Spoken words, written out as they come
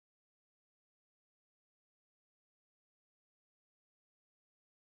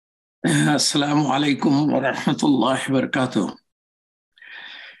السلام عليكم ورحمة الله وبركاته.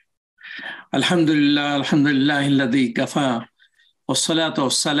 الحمد لله الذي كفى، والصلاة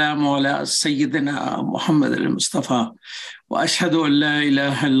والسلام على سيدنا محمد المصطفى، وأشهد أن لا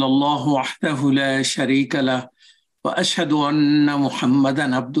إله إلا الله وحده لا شريك له، وأشهد أن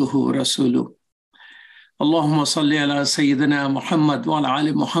محمدا عبده ورسوله. اللهم صل على سيدنا محمد وعلى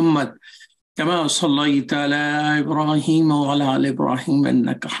آل محمد كما صليت على إبراهيم وعلى آل إبراهيم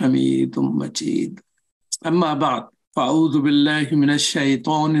إنك حميد مجيد. أما بعد، فأعوذ بالله من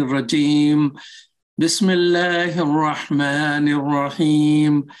الشيطان الرجيم. بسم الله الرحمن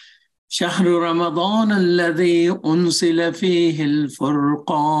الرحيم. شهر رمضان الذي أنزل فيه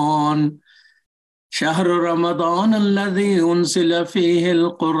الفرقان، شهر رمضان الذي أنزل فيه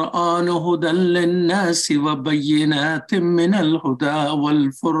القرآن هدى للناس وبينات من الهدى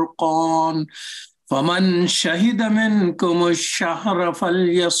والفرقان، فمن شهد منكم الشهر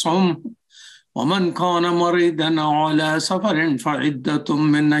فليصم، ومن كان مريضا على سفر فعدة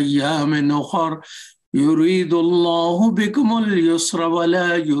من أيام أخر، يريد الله بكم اليسر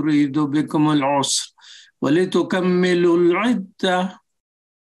ولا يريد بكم العسر، ولتكملوا العدة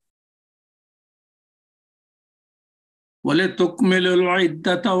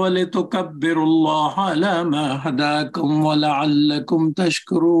ولتكبروا الله على ما هداكم ولعلكم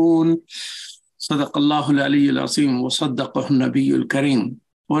تشكرون. صدق الله العلي العظيم وصدقه النبي الكريم،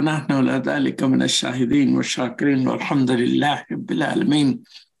 ونحن على ذلك من الشاهدين والشاكرين، والحمد لله رب العالمين.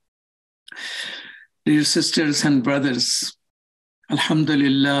 Dear sisters and brothers,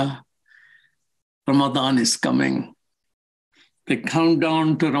 Alhamdulillah, Ramadan is coming. The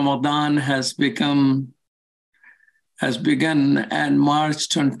countdown to Ramadan has begun on March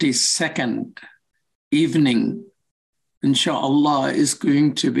 22nd evening. Inshallah is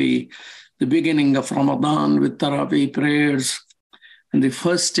going to be the beginning of Ramadan with Taraweeh prayers. And the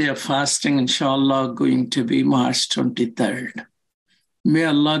first day of fasting, inshallah, going to be March 23rd. May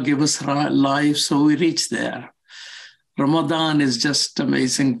Allah give us life so we reach there. Ramadan is just an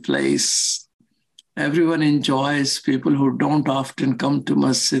amazing place. Everyone enjoys. People who don't often come to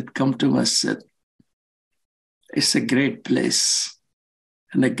masjid, come to masjid. It's a great place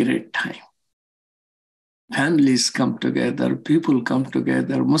and a great time. Families come together, people come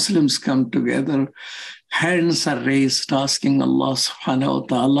together, Muslims come together. Hands are raised asking Allah subhanahu wa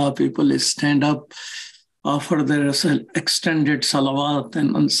ta'ala. People stand up, offer their extended salawat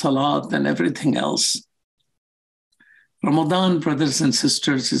and salat and everything else. Ramadan, brothers and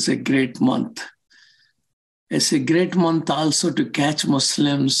sisters, is a great month. It's a great month also to catch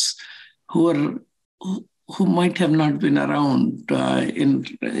Muslims who might have not been around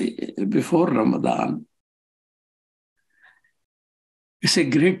before Ramadan. It's a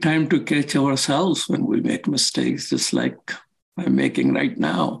great time to catch ourselves when we make mistakes, just like I'm making right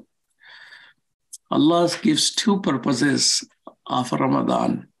now. Allah gives two purposes of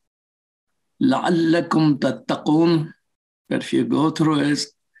Ramadan. لَعَلَّكُمْ تَتَّقُونَ, that if you go through it,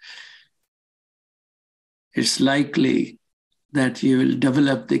 it's likely that you will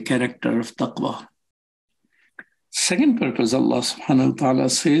develop the character of taqwa. Second purpose, Allah subhanahu wa ta'ala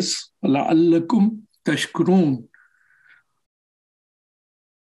says, وَلَعَلَّكُمْ تَشْكُرُونَ,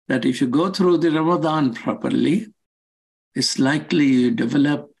 that if you go through the Ramadan properly, it's likely you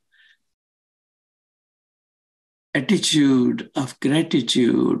develop attitude of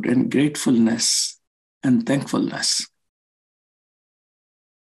gratitude and gratefulness and thankfulness.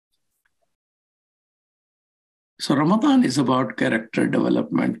 So Ramadan is about character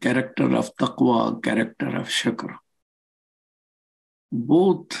development, character of taqwa, character of shukr.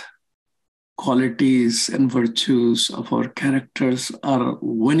 Both qualities and virtues of our characters are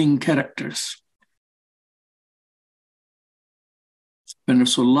winning characters. When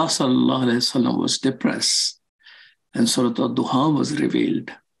Rasulullah sallallahu alaihi wasallam was depressed and Surah Al-Duha was revealed,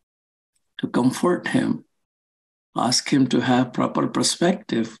 to comfort him, ask him to have proper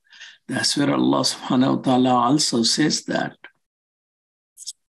perspective, that's where Allah subhanahu wa ta'ala also says that.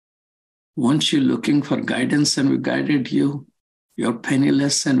 Weren't you looking for guidance and we guided you? You're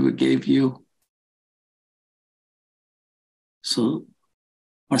penniless and we gave you. So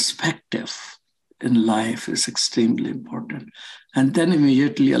perspective in life is extremely important. And then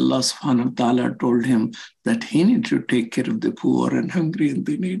immediately Allah subhanahu wa ta'ala told him that he needed to take care of the poor and hungry and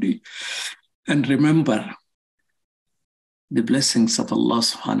the needy. And remember the blessings of Allah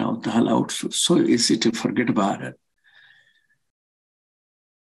subhanahu wa ta'ala. So easy to forget about it.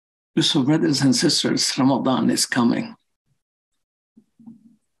 So brothers and sisters, Ramadan is coming.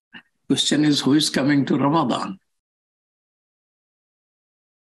 Question is, who is coming to Ramadan?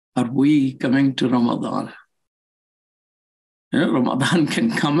 Are we coming to Ramadan? Ramadan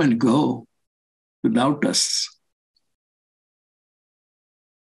can come and go without us.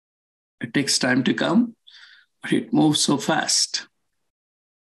 It takes time to come, but it moves so fast.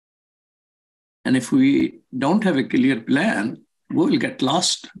 And if we don't have a clear plan, we will get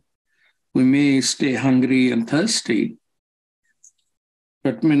lost. We may stay hungry and thirsty,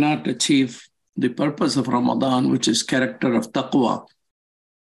 but may not achieve the purpose of Ramadan, which is character of taqwa,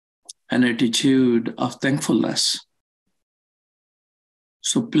 an attitude of thankfulness.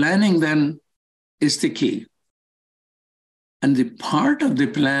 So planning then is the key. And the part of the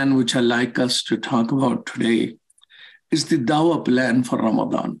plan which I like us to talk about today is the dawah plan for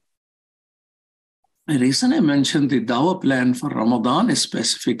Ramadan. The reason I mentioned the dawah plan for Ramadan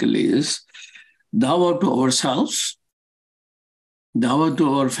specifically is dawah to ourselves, dawah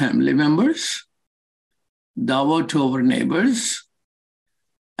to our family members, dawah to our neighbors,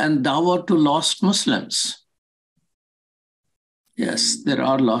 and dawah to lost Muslims. Yes, there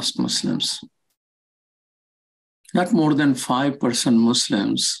are lost Muslims. Not more than 5%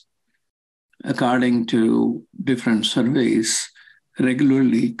 Muslims, according to different surveys,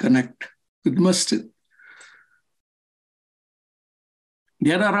 regularly connect with masjid.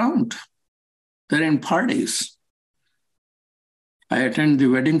 They're around. They're in parties. I attend the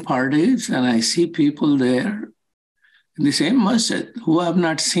wedding parties and I see people there in the same masjid who I have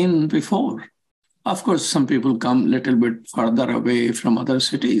not seen before. Of course, some people come a little bit further away from other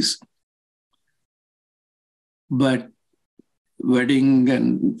cities. But wedding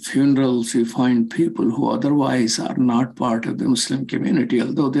and funerals, you find people who otherwise are not part of the Muslim community,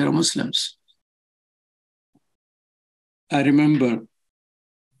 although they are Muslims. I remember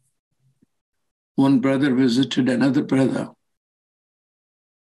one brother visited another brother,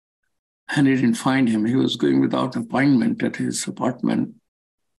 and he didn't find him. He was going without appointment at his apartment.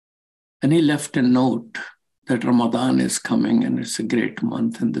 And he left a note that Ramadan is coming and it's a great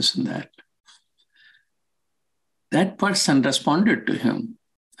month and this and that. That person responded to him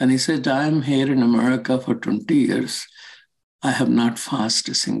and he said, I am here in America for 20 years. I have not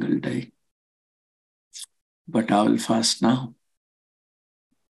fasted a single day, but I will fast now.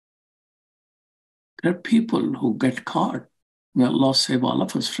 There are people who get caught. May Allah save all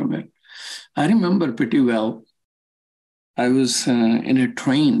of us from it. I remember pretty well, I was in a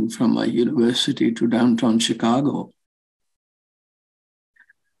train from a university to downtown Chicago.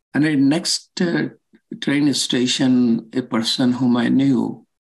 And at next train station, a person whom I knew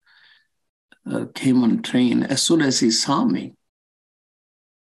came on train. As soon as he saw me,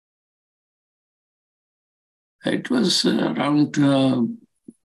 it was around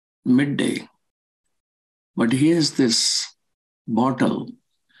midday, but he has this bottle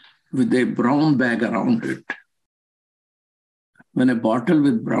with a brown bag around it. When a bottle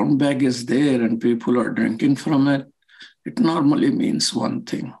with brown bag is there and people are drinking from it, it normally means one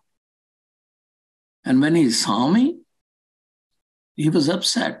thing. And when he saw me, he was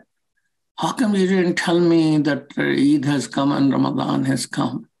upset. How come you didn't tell me that Eid has come and Ramadan has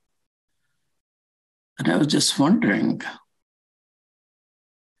come? And I was just wondering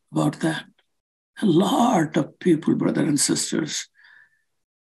about that. A lot of people, brothers and sisters,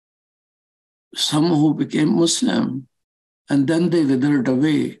 some who became Muslim, and then they withered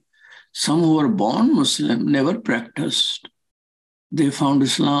away. Some who were born Muslim, never practiced. They found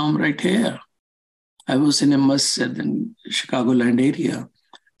Islam right here. I was in a masjid in Chicagoland area.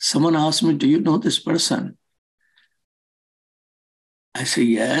 Someone asked me, do you know this person? I said,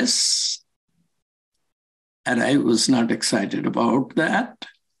 yes. And I was not excited about that.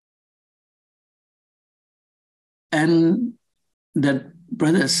 And that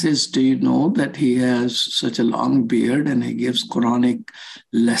brother says, do you know that he has such a long beard and he gives Quranic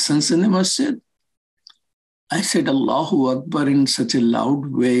lessons in the masjid? I said, Allahu Akbar in such a loud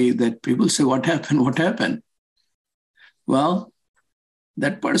way that people say, what happened? What happened? Well,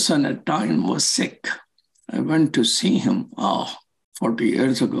 that person at time was sick. I went to see him, 40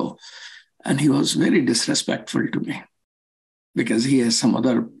 years ago, and he was very disrespectful to me because he has some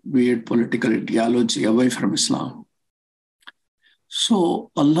other weird political ideology away from Islam.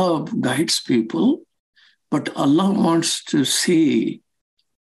 So Allah guides people, but Allah wants to see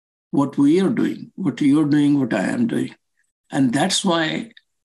what we are doing, what you're doing, what I am doing. And that's why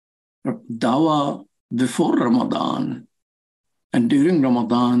dawah before Ramadan and during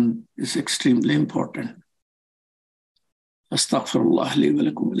Ramadan is extremely important. Astaghfirullah li wa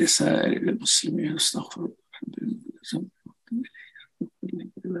lakum wa li sa'iril muslimin. Astaghfirullah.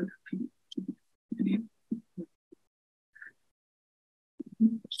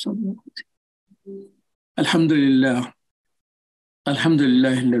 Alhamdulillah.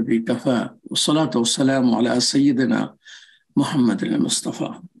 Alhamdulillah alladhi kafa. Wassalatu wassalamu ala sayyidina محمد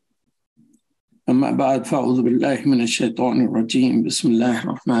المصطفى. أما بعد فأعوذ بالله من الشيطان الرجيم. بسم الله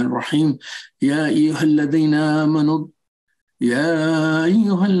الرحمن الرحيم. يا أيها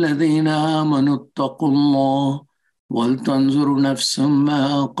الذين آمنوا اتقوا الله ولتنظر نفس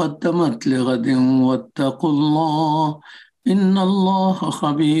ما قدمت لغد واتقوا الله إن الله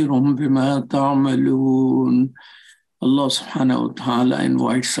خبير بما تعملون. Allah subhanahu wa ta'ala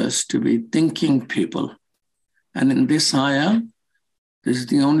invites us to be thinking people. And in this ayah, this is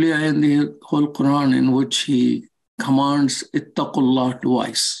the only ayah in the whole Quran in which he commands ittaqullah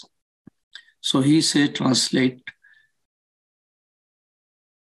twice. So he said, translate,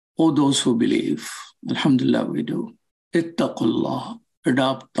 O those who believe, alhamdulillah we do, ittaqullah,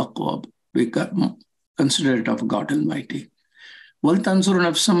 adopt taqwa, become considerate of God Almighty. وَلْتَنْظُرْ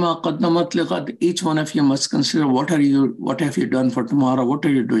نَفْسٌ مَا قَدَّمَتْ لِغَدٍ. Each one of you must consider what have you done for tomorrow, what are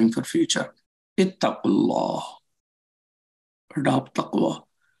you doing for future. Ittaqullah, adopt taqwa.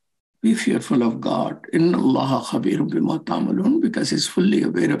 Be fearful of God. Inna Allaha khabirun bima ta'malun, because He's fully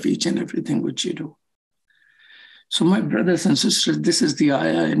aware of each and everything which you do. So my brothers and sisters, this is the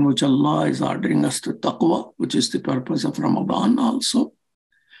ayah in which Allah is ordering us to taqwa, which is the purpose of Ramadan also.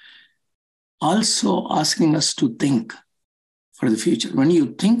 Also asking us to think for the future. When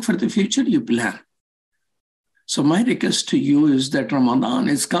you think for the future, you plan. So my request to you is that Ramadan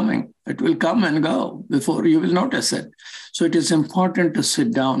is coming. It will come and go before you will notice it. So it is important to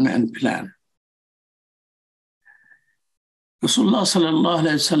sit down and plan. Rasulullah sallallahu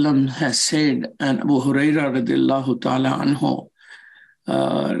alayhi wasallam has said, and Abu Hurairah radiallahu ta'ala anhu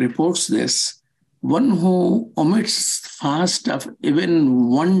reports this, one who omits fast of even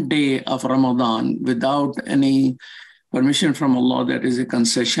one day of Ramadan without any permission from Allah, that is a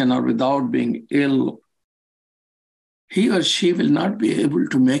concession, or without being ill, he or she will not be able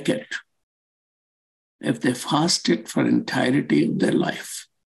to make it if they fasted for entirety of their life.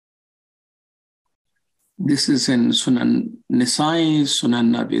 This is in Sunan Nisai,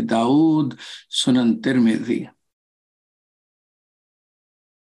 Sunan Abi Dawood, Sunan Tirmidhi.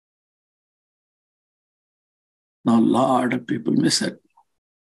 Now, a lot of people miss it.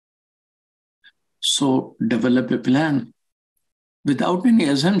 So develop a plan without any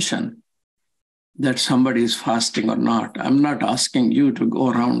assumption that somebody is fasting or not. I'm not asking you to go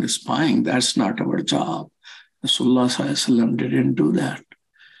around spying. That's not our job. Rasulullah sallallahu alaihi wasallam didn't do that.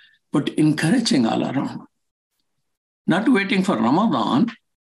 But encouraging all around. Not waiting for Ramadan,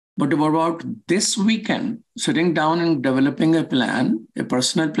 but about this weekend, sitting down and developing a plan, a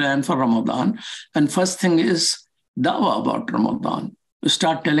personal plan for Ramadan. And first thing is dawah about Ramadan. You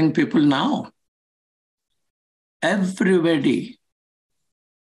start telling people now. Everybody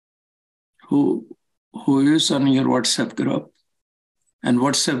who is on your WhatsApp group and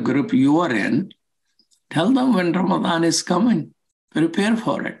WhatsApp group you are in, tell them when Ramadan is coming. Prepare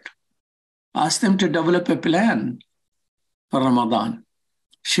for it. Ask them to develop a plan for Ramadan.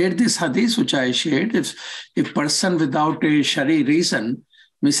 Share this hadith which I shared. If a person without a Shari reason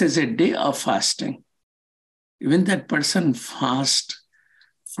misses a day of fasting, even that person fast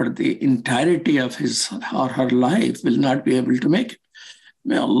for the entirety of his or her life will not be able to make it.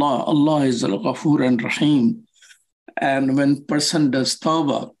 May Allah is Al-Ghafur and Rahim. And when person does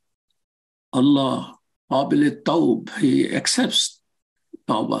tawbah, Allah, Qabil Tawb, He accepts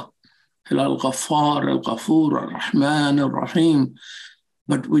tawbah. Al-Ghaffar, Al-Ghafur, Al-Rahman, Al-Rahim.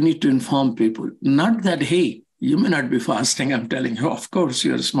 But we need to inform people, not that, hey, you may not be fasting, I'm telling you, of course,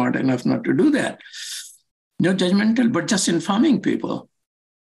 you're smart enough not to do that. No judgmental, but just informing people.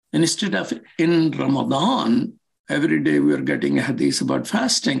 And instead of in Ramadan, every day we are getting a hadith about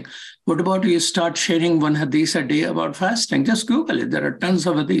fasting. What about you start sharing one hadith a day about fasting? Just Google it. There are tons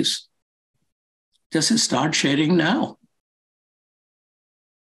of hadiths. Just start sharing now.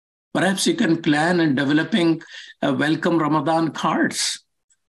 Perhaps you can plan and developing welcome Ramadan cards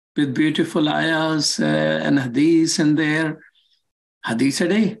with beautiful ayahs and hadiths in there. Hadith a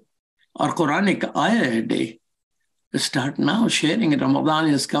day or Quranic ayah a day. Start now sharing. Ramadan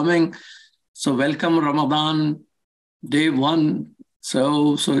is coming. So welcome Ramadan, day 1.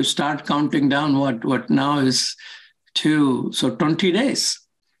 So start counting down what now is 2. So 20 days.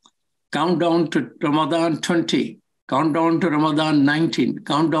 Count down to Ramadan 20. Count down to Ramadan 19.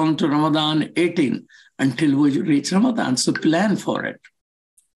 Count down to Ramadan 18 until we reach Ramadan. So plan for it.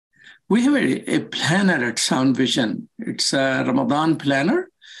 We have a planner at Sound Vision. It's a Ramadan planner.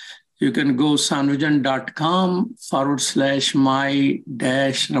 You can go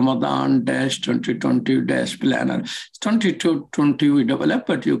soundvision.com/my-Ramadan-2020-planner. It's 2020 we developed,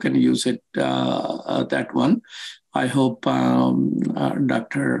 but you can use it, that one. I hope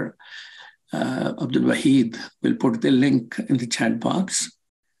Dr. Abdul Wahid will put the link in the chat box.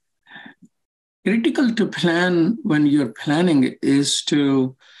 Critical to plan when you're planning is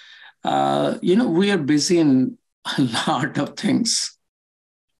to, we are busy in a lot of things.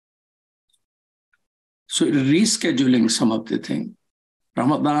 So rescheduling some of the things.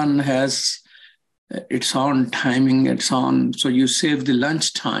 Ramadan has its own timing, so you save the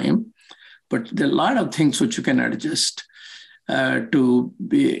lunch time, but there are a lot of things which you can adjust to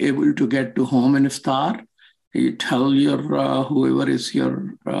be able to get to home in iftar. You tell your whoever is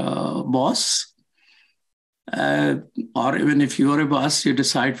your boss, or even if you're a boss, you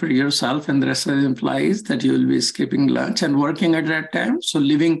decide for yourself and the rest of the employees that you will be skipping lunch and working at that time. So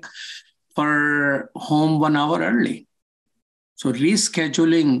leaving for home 1 hour early. So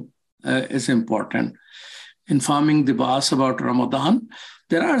rescheduling is important. Informing the boss about Ramadan.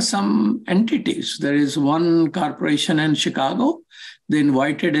 There are some entities. There is one corporation in Chicago. They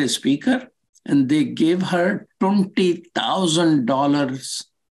invited a speaker and they gave her $20,000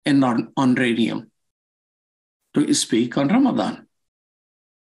 in honorarium to speak on Ramadan.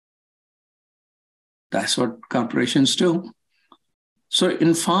 That's what corporations do. So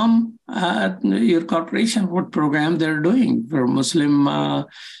inform your corporation what program they're doing for Muslim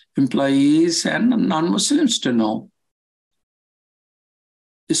employees and non-Muslims to know.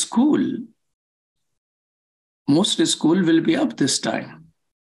 Most school will be up this time.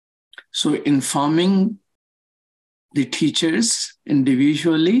 So informing the teachers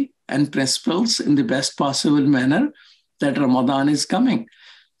individually and principals in the best possible manner that Ramadan is coming.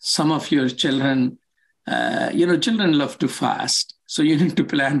 Some of your children, children love to fast. So you need to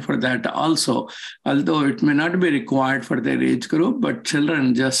plan for that also, although it may not be required for their age group, but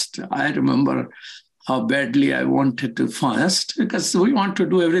children I remember how badly I wanted to fast because we want to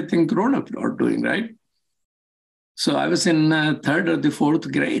do everything grown-up are doing, right? So I was in third or the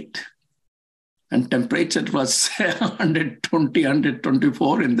fourth grade and temperature was 120,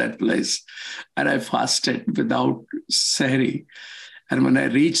 124 in that place. And I fasted without sehri. And when I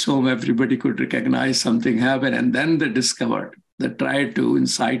reached home, everybody could recognize something happened. And then they discovered. They tried to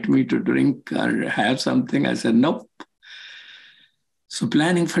incite me to drink or have something. I said, nope. So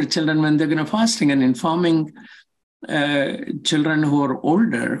planning for children when they're going to fasting and informing children who are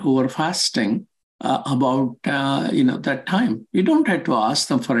older, who are fasting about, that time. You don't have to ask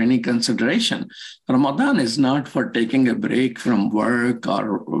them for any consideration. Ramadan is not for taking a break from work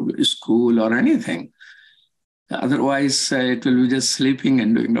or school or anything. Otherwise, it will be just sleeping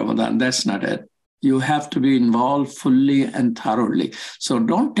and doing Ramadan. That's not it. You have to be involved fully and thoroughly. So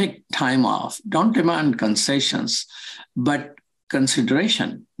don't take time off. Don't demand concessions, but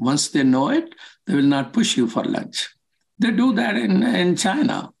consideration. Once they know it, they will not push you for lunch. They do that in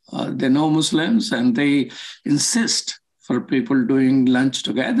China. They know Muslims and they insist for people doing lunch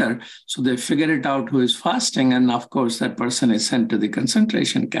together. So they figure it out who is fasting. And of course, that person is sent to the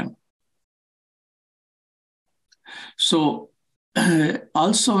concentration camp. So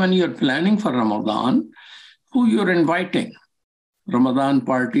also when you're planning for Ramadan, who you're inviting. Ramadan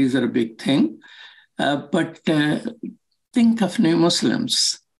parties are a big thing, but think of new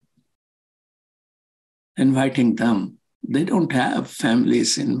Muslims, inviting them. They don't have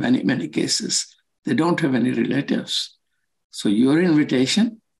families in many, many cases. They don't have any relatives. So your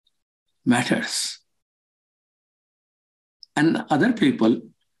invitation matters. And other people,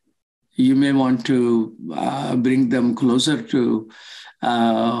 you may want to bring them closer to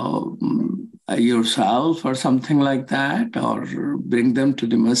yourself or something like that, or bring them to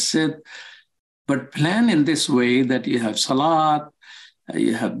the masjid. But plan in this way that you have salat,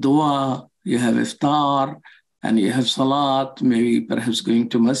 you have dua, you have iftar, and you have salat, maybe perhaps going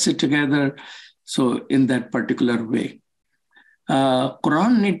to masjid together. So in that particular way.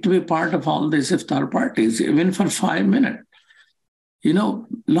 Quran need to be part of all these iftar parties, even for 5 minutes. A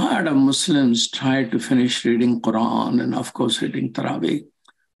lot of Muslims try to finish reading Quran and, of course, reading Taraweeh.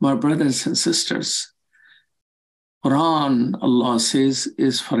 My brothers and sisters, Quran, Allah says,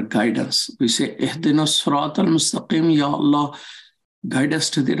 is for guidance. We say, Ihdina as-sirat al-mustaqim, Ya Allah, guide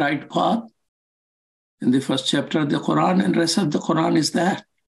us to the right path. In the first chapter of the Quran, and the rest of the Quran is that.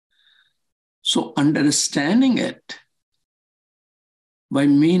 So understanding it by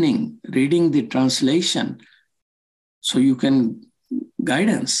meaning, reading the translation, so you can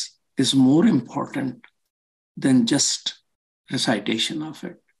guidance is more important than just recitation of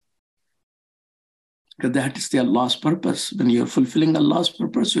it. Because that is the Allah's purpose. When you're fulfilling Allah's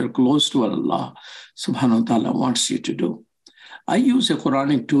purpose, you're close to what Allah subhanahu wa ta'ala wants you to do. I use a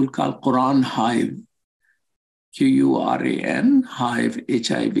Quranic tool called Quran Hive, Quran, Hive,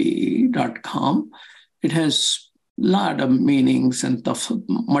 Hive.com. It has lot of meanings and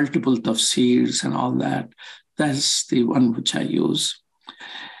multiple tafsirs and all that. That's the one which I use.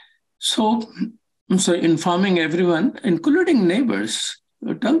 So informing everyone, including neighbors,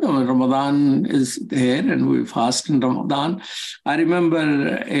 tell them Ramadan is there and we fast in Ramadan. I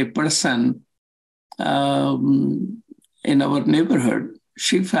remember a person in our neighborhood,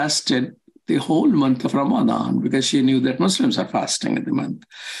 she fasted the whole month of Ramadan because she knew that Muslims are fasting in the month.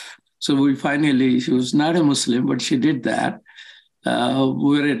 So she was not a Muslim, but she did that. We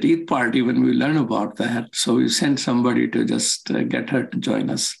were at Eid party when we learned about that. So we sent somebody to just get her to join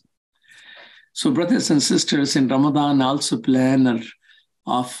us. So brothers and sisters, in Ramadan, also plan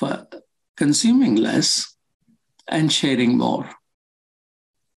of consuming less and sharing more.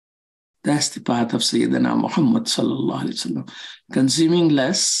 That's the path of Sayyidina Muhammad sallallahu alaihi wasallam. Consuming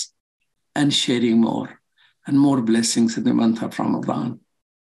less and sharing more, and more blessings in the month of Ramadan.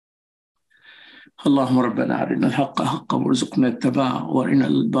 اللهم ربنا أرنا الحق حقا وارزقنا اتباعه وأرنا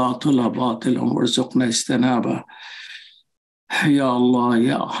الباطل باطلا وارزقنا اجتنابه. Ya Allah,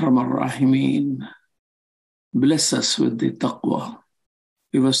 Ya Arham Ar-Rahimeen, bless us with the taqwa.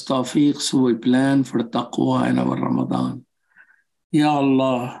 Give us tawfiq so we plan for taqwa in our Ramadan. Ya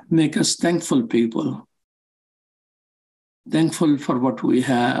Allah, make us thankful people. Thankful for what we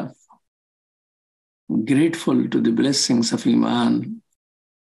have. Grateful to the blessings of Iman.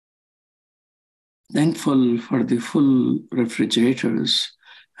 Thankful for the full refrigerators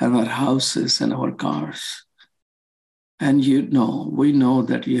and our houses and our cars. And we know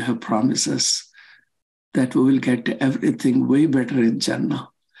that you have promised us that we will get everything way better in Jannah.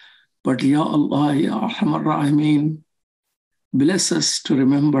 But Ya Allah, Ya Arham Ar-Rahimeen, bless us to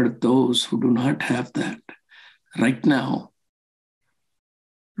remember those who do not have that. Right now,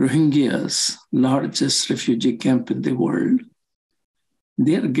 Rohingyas, largest refugee camp in the world,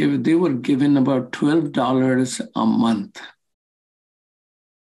 they were given about $12 a month.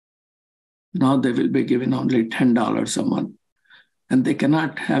 Now they will be given only $10 a month. And they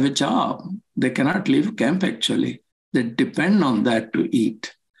cannot have a job. They cannot leave camp, actually. They depend on that to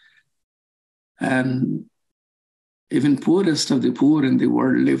eat. And even poorest of the poor in the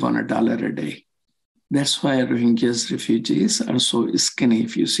world live on $1 a day. That's why Rohingyas refugees are so skinny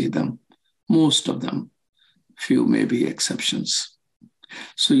if you see them. Most of them. Few maybe exceptions.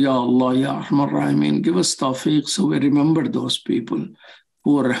 So Ya Allah, Ya Arham Ar-Rahimeen, give us tawfiq so we remember those people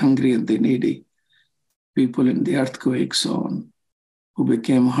who are hungry and the needy, people in the earthquake zone who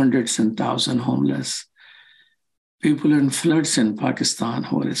became hundreds and thousands homeless, people in floods in Pakistan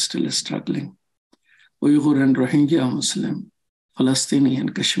who are still struggling, Uyghur and Rohingya Muslim, Palestinian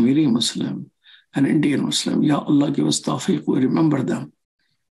and Kashmiri Muslim, and Indian Muslim. Ya Allah, give us tawfiq, we remember them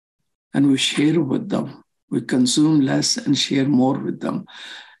and we share with them. We consume less and share more with them.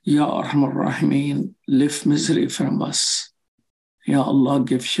 Ya Arham Ar-Rahimeen, lift misery from us. Ya Allah,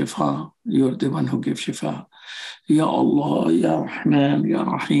 give shifa. You're the one who gives shifa. Ya Allah, Ya Rahman, Ya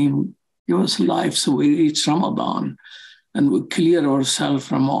Rahim, give us life so we reach Ramadan and we clear ourselves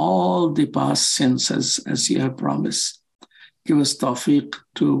from all the past sins as you have promised. Give us tawfiq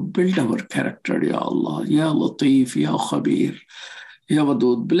to build our character, Ya Allah, Ya Latif, Ya Khabir, Ya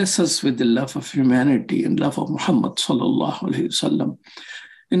Wadud. Bless us with the love of humanity and love of Muhammad sallallahu alayhi wa sallam.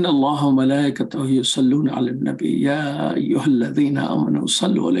 إن الله وملائكته يصلون على النبي يا أيها الذين آمنوا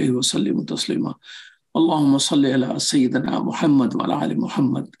صلوا عليه وسلموا تسليما اللهم صل على سيدنا محمد وعلى آل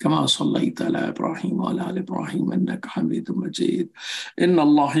محمد كما صليت على إبراهيم وعلى آل إبراهيم إنك حميد مجيد إن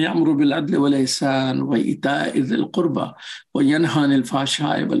الله يأمر بالعدل والإحسان وإيتاء ذي القربى وينهى عن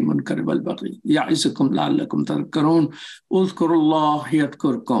الفحشاء والمنكر والبغي يعظكم لعلكم تذكرون اذكروا الله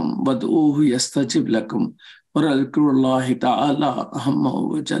يذكركم وادعوه يستجب لكم ولذكر الله تعالى أهم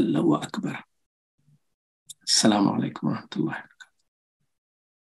وجل وأكبر. السلام عليكم ورحمة الله.